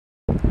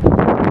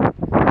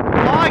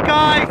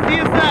Alright guys,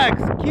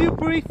 CSX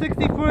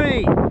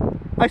Q363.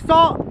 I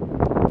saw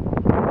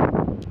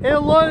it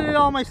loaded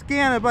on my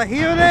scanner, but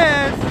here it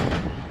is.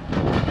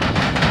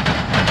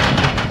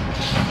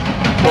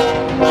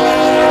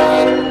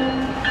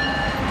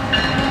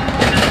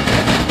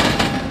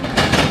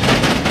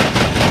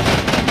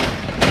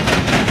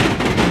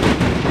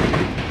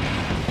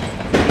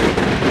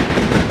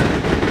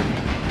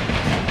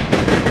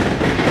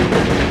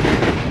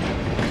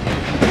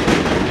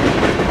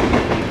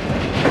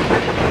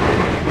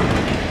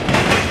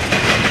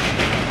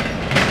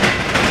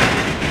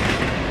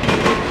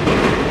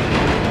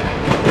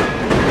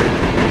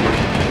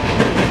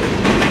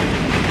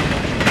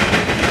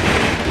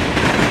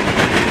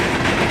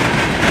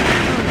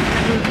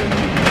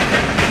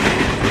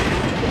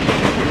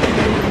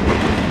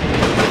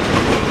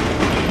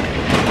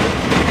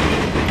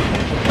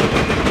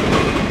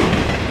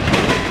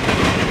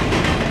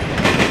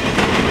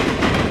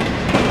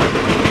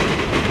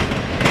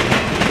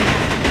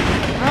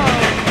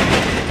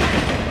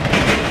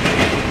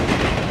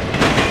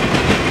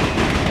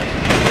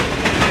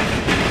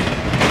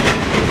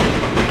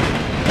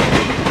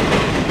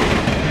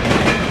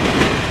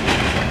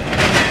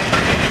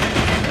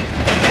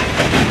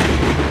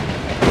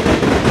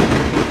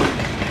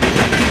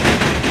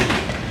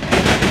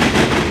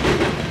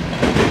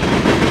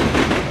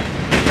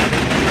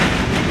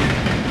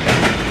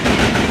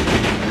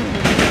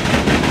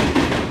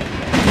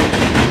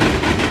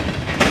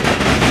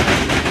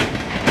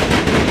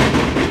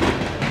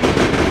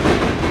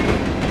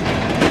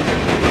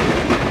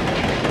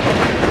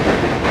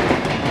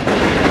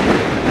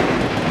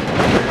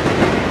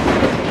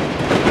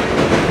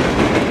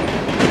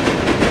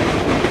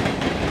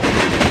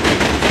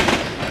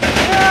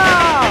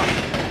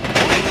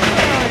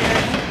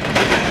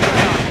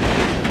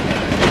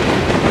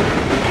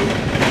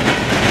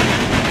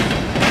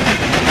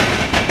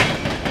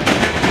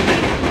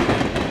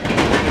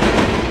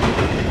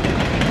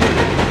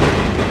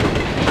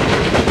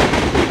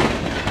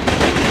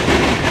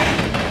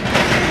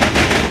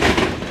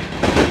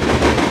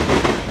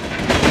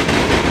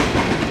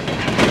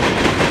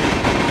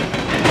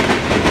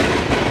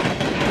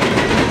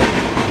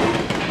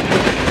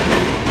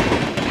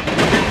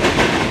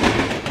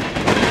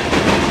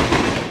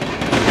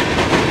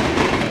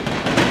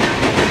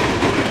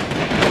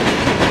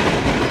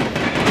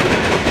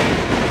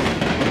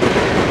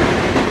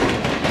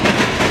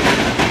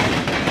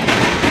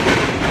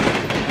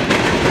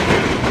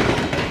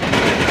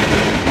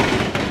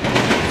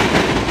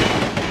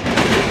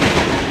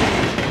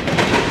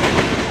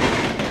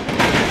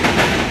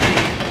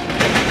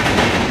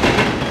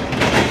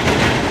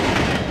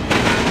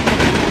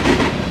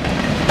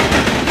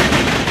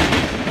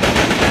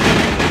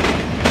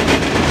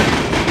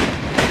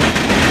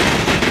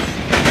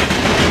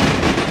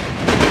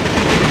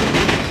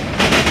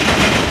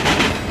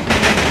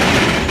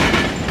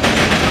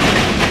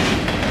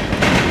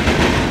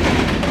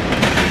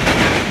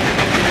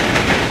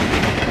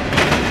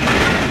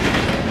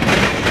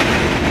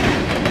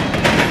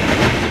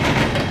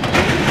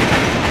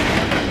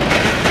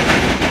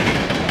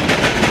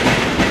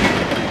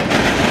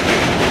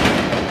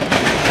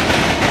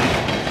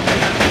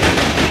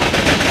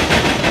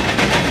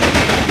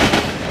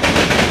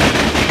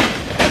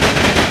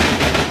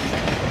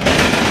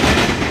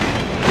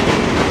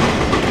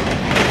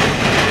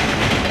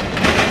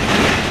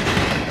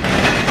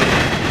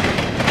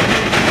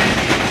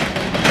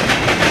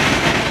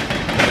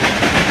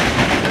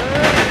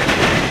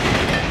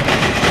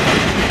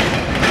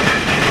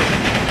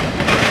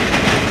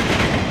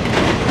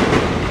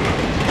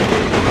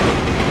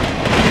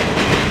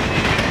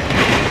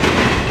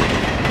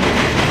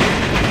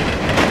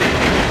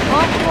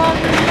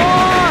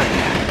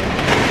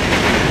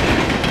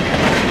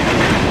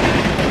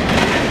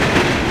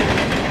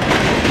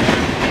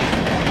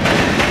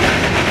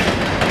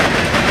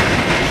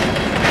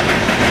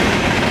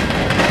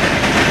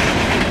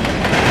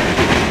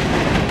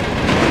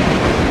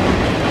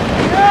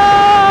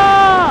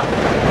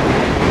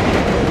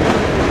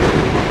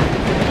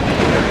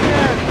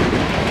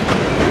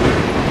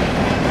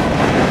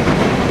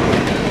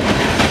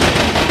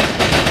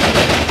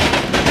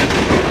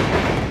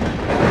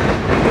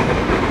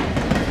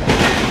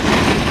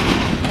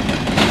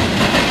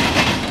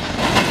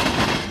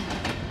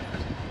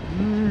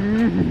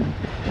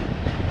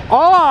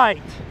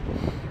 Alright,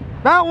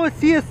 that was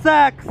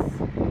CSX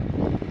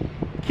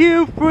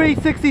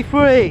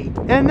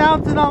Q363, and now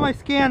it's on my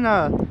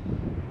scanner.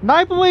 And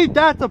I believe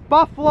that's a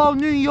Buffalo,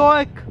 New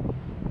York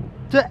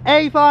to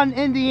Avon,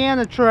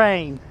 Indiana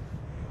train.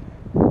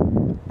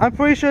 I'm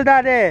pretty sure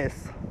that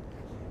is.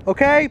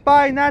 Okay,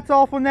 bye, and that's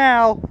all for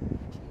now.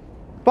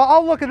 But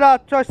I'll look it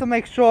up just to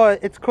make sure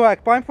it's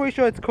correct, but I'm pretty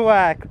sure it's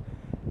correct.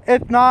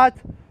 If not,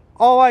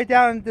 I'll write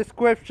down in the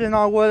description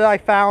on where I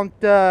found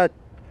the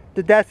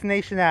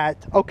destination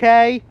at,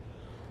 okay?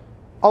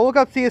 I'll look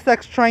up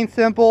CSX train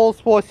symbols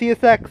for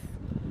CSX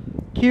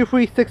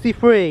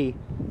Q363,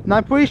 and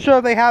I'm pretty sure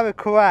they have it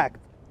correct.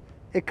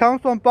 It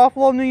comes from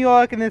Buffalo, New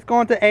York, and it's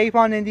going to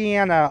Avon,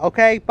 Indiana.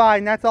 Okay, bye,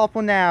 and that's all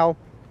for now.